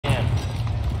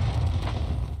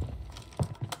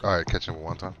Alright, catch him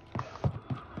one time.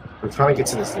 We're trying to get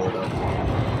to this door though.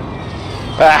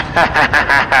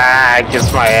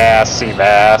 Kiss my ass,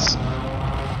 Seabass.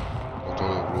 Don't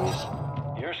throw the rules.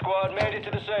 Your squad made it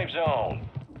to the safe zone.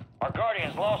 Our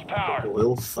Guardians lost power.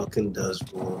 Oil fucking does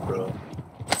rule, bro.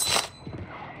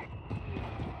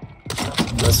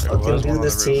 Let's fucking do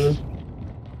this, team.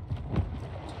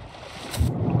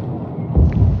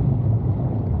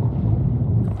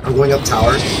 I'm going up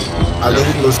tower. I think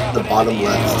it goes to the bottom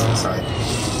left side.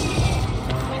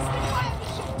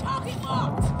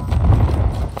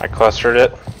 I clustered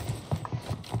it.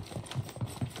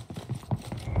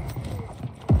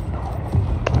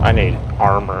 I need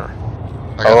armor.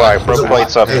 I broke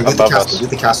plates up above us. Loot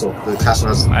the castle. The castle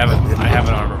has. I have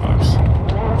an armor box.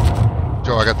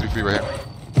 Joe, I got 3 for you right here.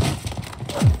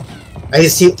 Hey,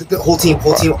 his team, the whole team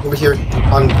over here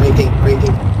on green pink.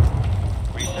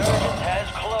 Resurgence has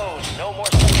closed. No more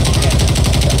safe.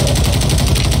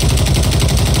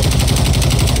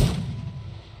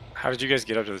 How did you guys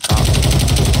get up to the top?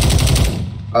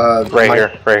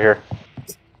 Right here.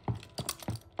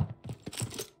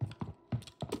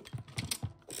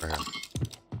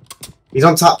 He's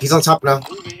on top now.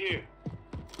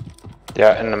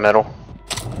 Yeah, in the middle.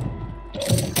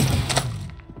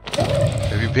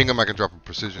 If you ping him, I can drop a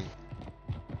precision.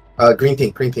 Green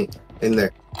pink, in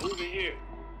there.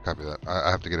 Copy that.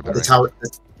 I have to get a better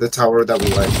The tower that we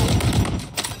like.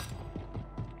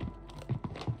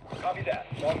 Copy that.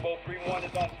 Longbow 3-1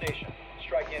 is on station.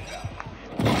 Strike inbound.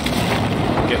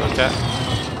 Get looked at.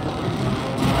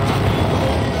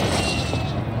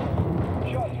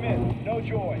 Shot Smith. No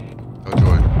joy. No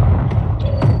joy.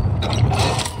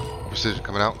 Precision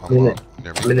coming out. I'm near me.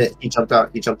 Minute. He jumped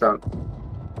out. Gas is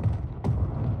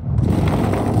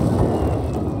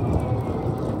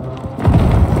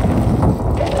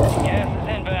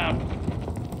inbound.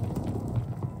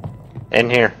 In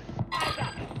here.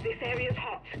 This area's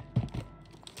hot.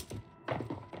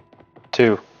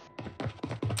 2.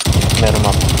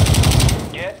 Minimum.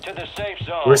 Get to the safe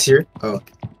zone. Where's here? Oh.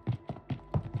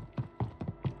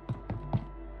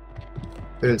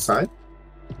 They're inside?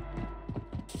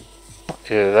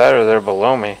 Either that or they're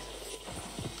below me.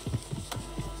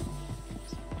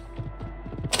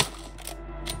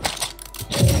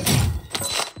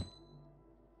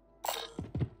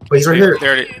 Oh, he's right here. They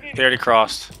already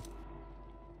crossed.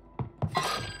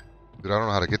 Dude, I don't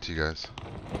know how to get to you guys.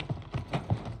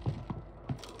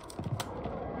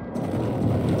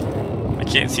 I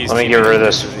can't see his Let me team get rid of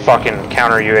because this fucking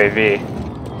counter UAV.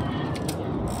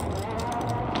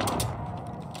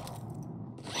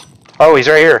 Oh, he's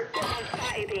right here.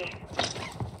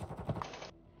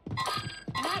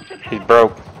 He's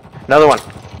broke. Another one.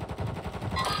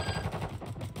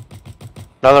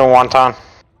 Another Wonton.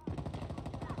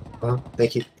 Oh,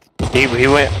 thank you. He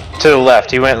went to the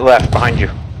left. He went left behind you.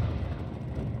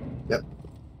 Yep.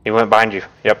 He went behind you.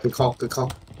 Yep. Good call. I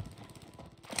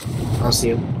don't see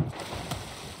him.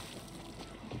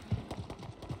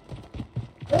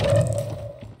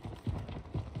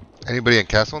 Anybody in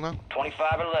castle now?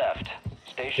 25 are left.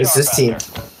 Stay sharp. It's this out team. there.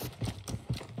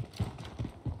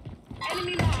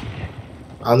 Enemy marked.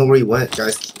 I don't know where he went,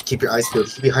 guys. Keep your eyes peeled.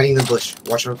 He could be hiding in the bush.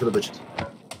 Watch out for the bushes.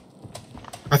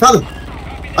 I found him!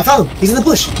 He's in the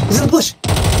bush!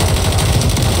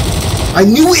 I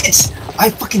knew it! I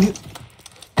fucking knew.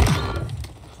 I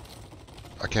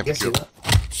can't pick you up.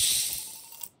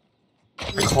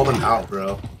 I called him out,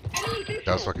 bro.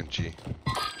 That was fucking G.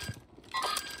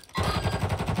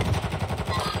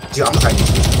 Dude, I'm hiding.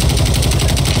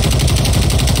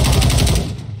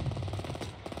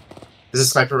 There's a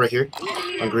sniper right here.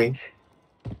 On green.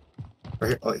 Right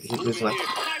here. Oh, he moves left.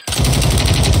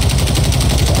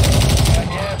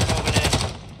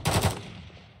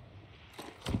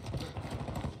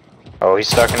 Oh, he's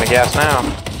stuck in the gas now.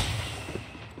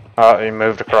 Oh, he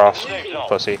moved across.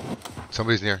 Pussy.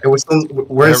 Somebody's near. Hey, we're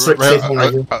in safe zone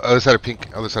right here. Other side of pink.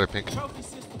 We're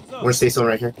in safe zone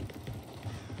right here.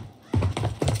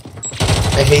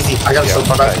 Hey, Hazy, I got him so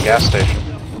Fuck far. that gas station.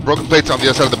 Broken plates on the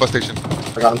other side of the bus station.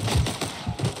 I got him.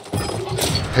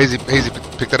 Hazy,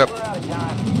 pick that up.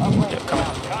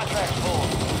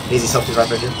 Hazy selfie right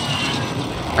here.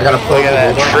 I got a Look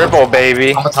at that triple, baby.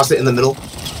 I'm gonna toss it in the middle.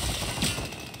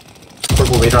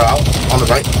 Purple radar out on the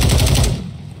right.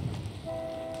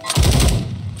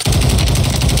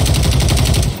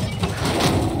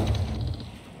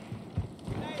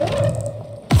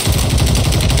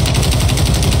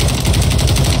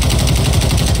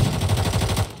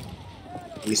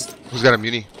 Who's got a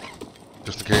muni?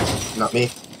 Just in case. Not me.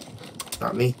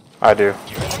 Not me. I do.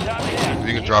 If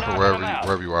you can drop it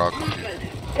wherever you are, I'll come to you.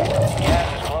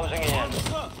 Gas is closing in.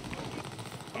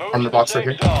 Armor box right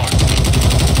here.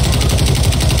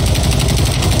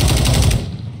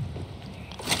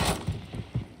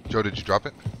 Joe, did you drop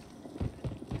it?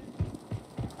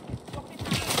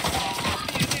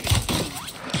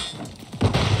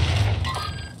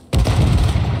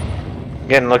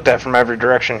 Getting looked at from every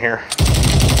direction here.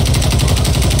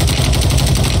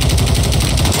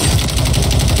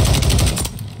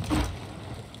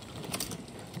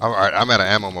 Alright, I'm out of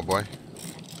ammo, my boy.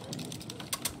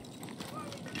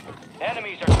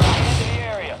 Enemies are dropping into the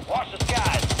area. Watch the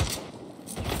skies.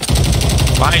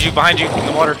 Behind you, in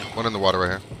the water. One in the water right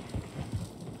here.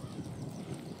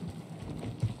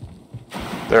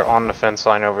 They're on the fence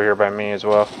line over here by me as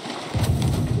well.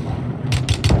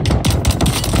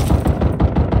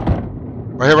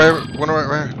 Right here, right here. One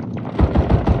right here.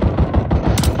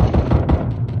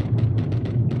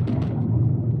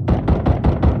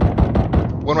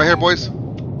 One right here, boys.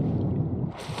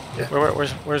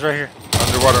 Where's right here?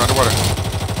 Underwater.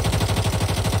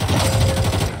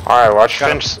 Alright, watch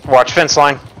Got him. fence. Watch fence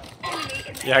line.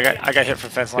 Yeah, I got hit from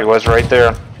fence He line. was right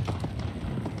there.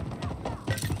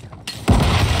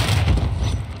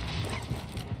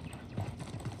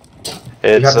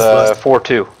 It's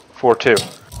 4-2. 4-2.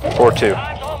 4-2.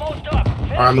 Time's almost up.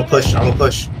 Alright, I'm gonna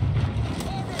push.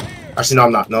 Actually, no,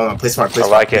 I'm not. No, play smart. I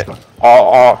like it. I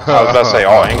was about to say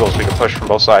all angles we can push from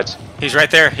both sides. He's right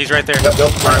there. Yep.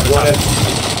 Alright, one in.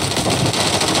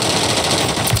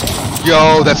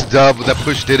 Yo, that's dub. That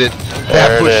push did it. That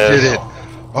There push it is. did it.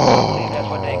 That's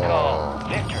what they Oh. call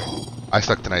victory. I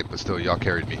suck tonight, but still, y'all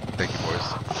carried me. Thank you, boys.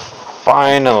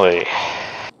 Finally.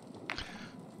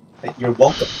 Hey, you're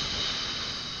welcome.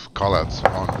 Callouts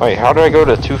on. Wait, how do I go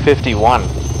to 251?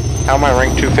 How am I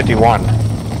ranked 251?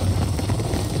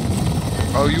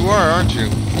 Oh, you are, aren't you?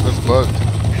 That's bugged.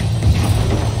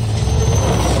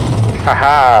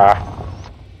 Haha.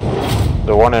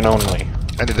 The one and only.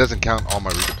 And it doesn't count all my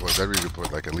redeploys. I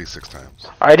redeployed like at least 6 times.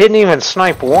 I didn't even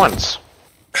snipe once.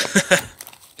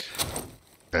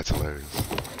 That's hilarious.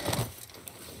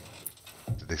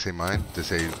 Did they say mine? Did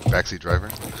they say backseat driver?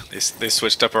 They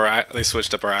switched up our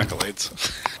accolades.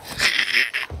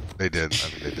 They did. I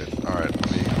mean, they did. All right,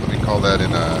 let me call that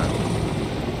in.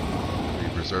 Let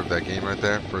me reserve that game right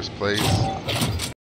there. First place.